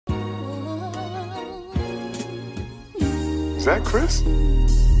Is that Chris?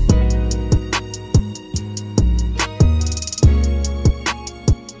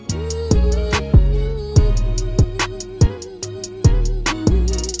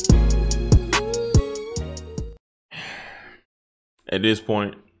 At this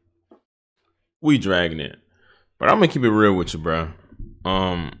point, we dragging it. But I'm gonna keep it real with you, bro.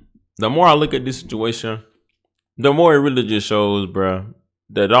 The more I look at this situation, the more it really just shows, bro,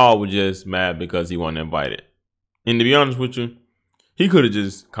 that dog was just mad because he wasn't invited. And to be honest with you, he could have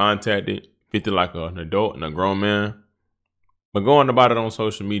just contacted 50 like an adult and a grown man. But going about it on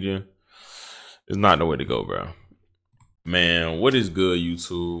social media is not the way to go, bro. Man, what is good,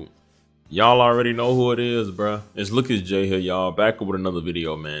 YouTube? Y'all already know who it is, bro. It's Lucas J here, y'all. Back with another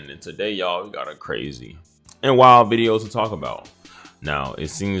video, man. And today, y'all, we got a crazy and wild video to talk about. Now, it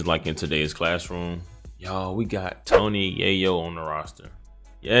seems like in today's classroom, y'all, we got Tony Yayo on the roster.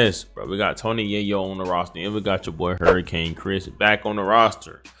 Yes, bro, we got Tony Yayo on the roster. And we got your boy Hurricane Chris back on the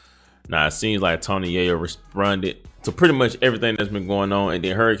roster. Now, it seems like Tony Yayo responded to pretty much everything that's been going on. And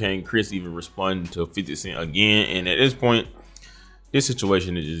then Hurricane Chris even responded to 50 Cent again. And at this point, this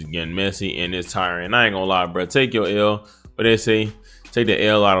situation is just getting messy and it's tiring. I ain't gonna lie, bro. Take your L. But they say, take the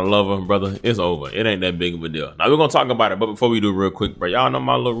L out of lover, brother. It's over. It ain't that big of a deal. Now, we're gonna talk about it. But before we do real quick, bro, y'all know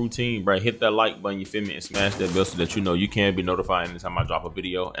my little routine, bro. Hit that like button, you feel me? And smash that bell so that you know you can be notified anytime I drop a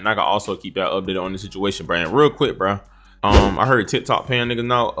video. And I can also keep y'all updated on the situation, bro. And real quick, bro. I heard TikTok paying niggas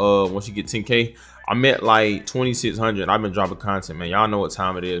now. Once you get 10K, I'm at like 2,600. I've been dropping content, man. Y'all know what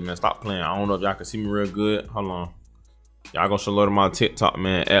time it is, man. Stop playing. I don't know if y'all can see me real good. Hold on. Y'all gonna show love to my TikTok,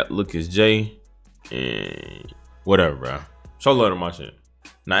 man, at Lucas J and whatever, bro. Show love to my shit.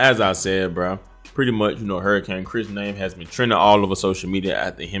 Now, as I said, bro, pretty much, you know, Hurricane Chris' name has been trending all over social media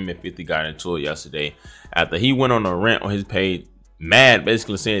after him and 50 got into it yesterday. After he went on a rant on his page, mad,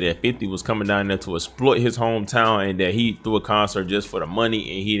 basically saying that 50 was coming down there to exploit his hometown and that he threw a concert just for the money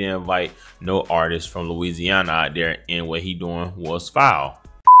and he didn't invite no artists from Louisiana out there, and what he doing was foul.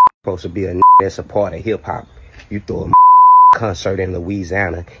 Supposed to be a that's a part of hip hop. You throw a concert in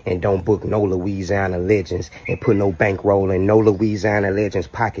Louisiana and don't book no Louisiana legends and put no bankroll in no Louisiana legends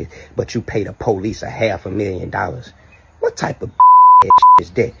pocket, but you pay the police $500,000. What type of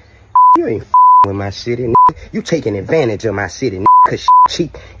is that? You ain't with my city, you taking advantage of my city, cause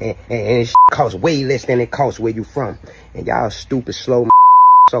cheap and it costs way less than it costs where you from. And y'all stupid slow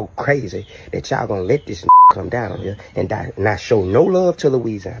so crazy that y'all gonna let this come down here and not show no love to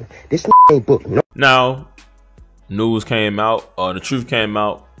Louisiana. This ain't booked no. Now, news came out, the truth came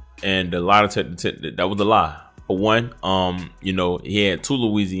out, and a lot of that was a lie. For one, you know, he had 2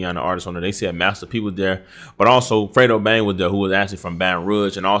 Louisiana artists on there. They said Master P was there, but also Fredo Bang was there, who was actually from Baton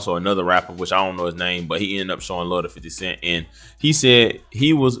Rouge, and also another rapper, which I don't know his name, but he ended up showing love to 50 Cent, and he said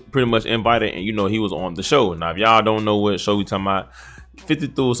he was pretty much invited, and you know, he was on the show. Now, if y'all don't know what show we talking about, 50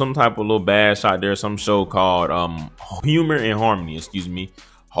 threw some type of little bad shot there, some show called Humor and Harmony, excuse me.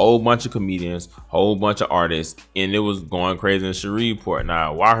 Whole bunch of comedians, whole bunch of artists, and it was going crazy in Shreveport.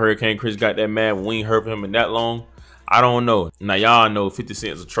 Now, why Hurricane Chris got that mad when we ain't heard from him in that long, I don't know. Now, y'all know 50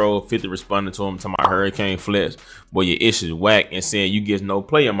 Cent's a troll. 50 responded to him to my Hurricane Flex. Boy, your ish is whack, and saying you get no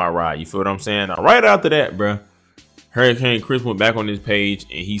play in my ride. You feel what I'm saying? Now, right after that, bruh, Hurricane Chris went back on his page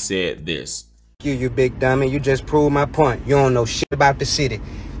and he said this. You big dummy, you just proved my point. You don't know shit about the city.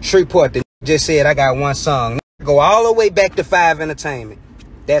 Shreveport, the just said I got one song. Go all the way back to 5 Entertainment.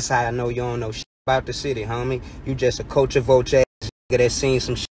 That's how I know you don't know shit about the city, homie. You just a culture vulture ass nigga that seen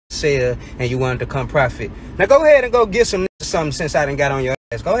some shit sell and you wanted to come profit. Now go ahead and go get some niggas something since I done got on your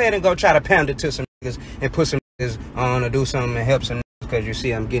ass. Go ahead and go try to pound it to some niggas and put some niggas on or do something and help some niggas because you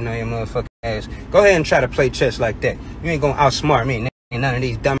see I'm getting on your motherfucking ass. Go ahead and try to play chess like that. You ain't gonna outsmart me, nigga. Ain't none of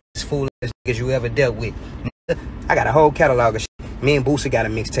these dumb ass fool ass niggas you ever dealt with. Nigga, I got a whole catalog of shit. Me and Boosie got a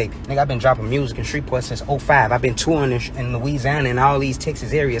mixtape. Nigga, I've been dropping music in Shreveport since 05. I've been touring in Louisiana and all these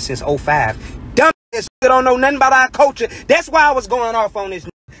Texas areas since 05. Dumb ass nigga don't know nothing about our culture. That's why I was going off on this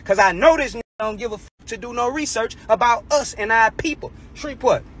nigga. Because I know this nigga don't give a f to do no research about us and our people.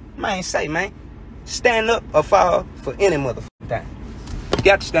 Shreveport, man, say, man, stand up or fall for any motherfucking thing. You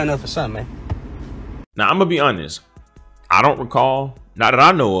got to stand up for something, man. Now, I'm going to be honest. I don't recall, not that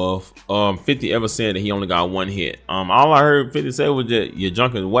I know of, 50 ever said that he only got 1 hit. All I heard 50 say was that your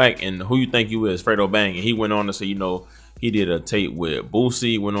junk is whack and who you think you is, Fredo Bang. And he went on to say, you know, He did a tape with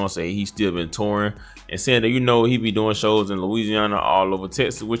Boosie, went on to say he still been touring and saying that, you know, he be doing shows in Louisiana, all over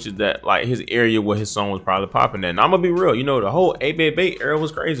Texas, which is that like his area where his song was probably popping at. And I'm gonna be real, you know, the whole A-Bay era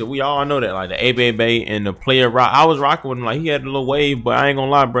was crazy. We all know that, like the A-Bay and the Player Rock. I was rocking with him, like he had a little wave, but I ain't gonna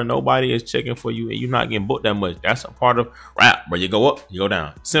lie, bro, nobody is checking for you and you're not getting booked that much. That's a part of rap, bro. You go up, you go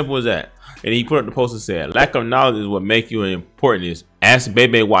down. Simple as that. And he put up the post and said, lack of knowledge is what make you important. Is ask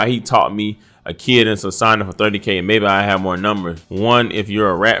Bebe why he taught me a kid into signing for 30K and maybe I have more numbers. One, if you're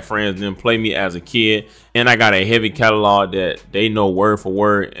a rap friend, then play me as a kid. And I got a heavy catalog that they know word for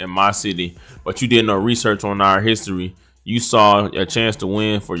word in my city, but you did no research on our history. You saw a chance to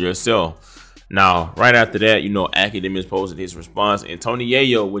win for yourself. Now, right after that, you know, Academics posted his response, and Tony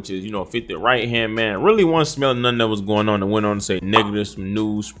Yayo, which is, you know, 50 right-hand man, really wasn't smelling nothing that was going on and went on to say negative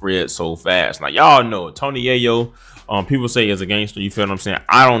news spread so fast. Like, y'all know, Tony Yayo, people say he's a gangster, you feel what I'm saying?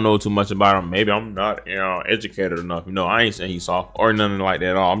 I don't know too much about him. Maybe I'm not, you know, educated enough. You know, I ain't saying he's soft or nothing like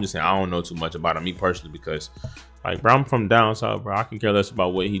that at all. I'm just saying I don't know too much about him, me personally, because like, bro, I'm from down south, bro. I can care less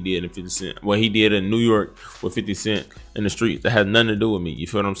about what he did in 50 Cent, what he did in New York with 50 Cent in the streets. That has nothing to do with me. You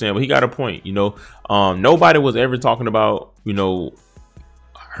feel what I'm saying? But he got a point, you know. Nobody was ever talking about, you know,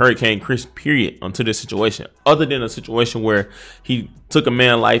 Hurricane Chris, period, until this situation, other than a situation where he took a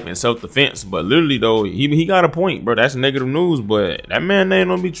man's life in self-defense. But literally, though, he got a point, bro. That's negative news, but that man ain't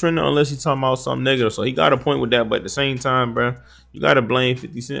gonna be trending unless he's talking about something negative. So he got a point with that. But at the same time, bro, you gotta blame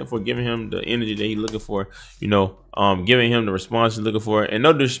 50 Cent for giving him the energy that he's looking for, you know, giving him the response he's looking for. And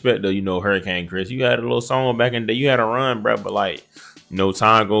no disrespect to, you know, Hurricane Chris, you had a little song back in the day, you had a run, bro. But like, you know,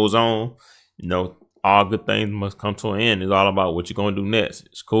 time goes on, you know, all good things must come to an end. It's all about what you're gonna do next.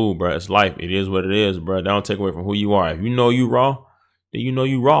 It's cool, bro. It's life. It is what it is, bro. That don't take away from who you are. If you know you raw, then you know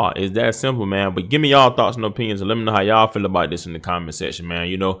you raw. It's that simple, man. But give me y'all thoughts and opinions and let me know how y'all feel about this in the comment section, man.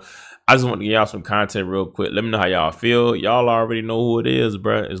 You know, I just want to give y'all some content real quick. Let me know how y'all feel. Y'all already know who it is,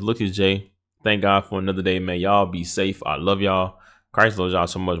 bro. It's Lucas J. Thank God for another day, man. Y'all be safe. I love y'all. Christ loves y'all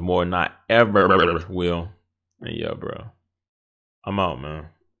so much more than I ever will. And yeah, bro. I'm out, man.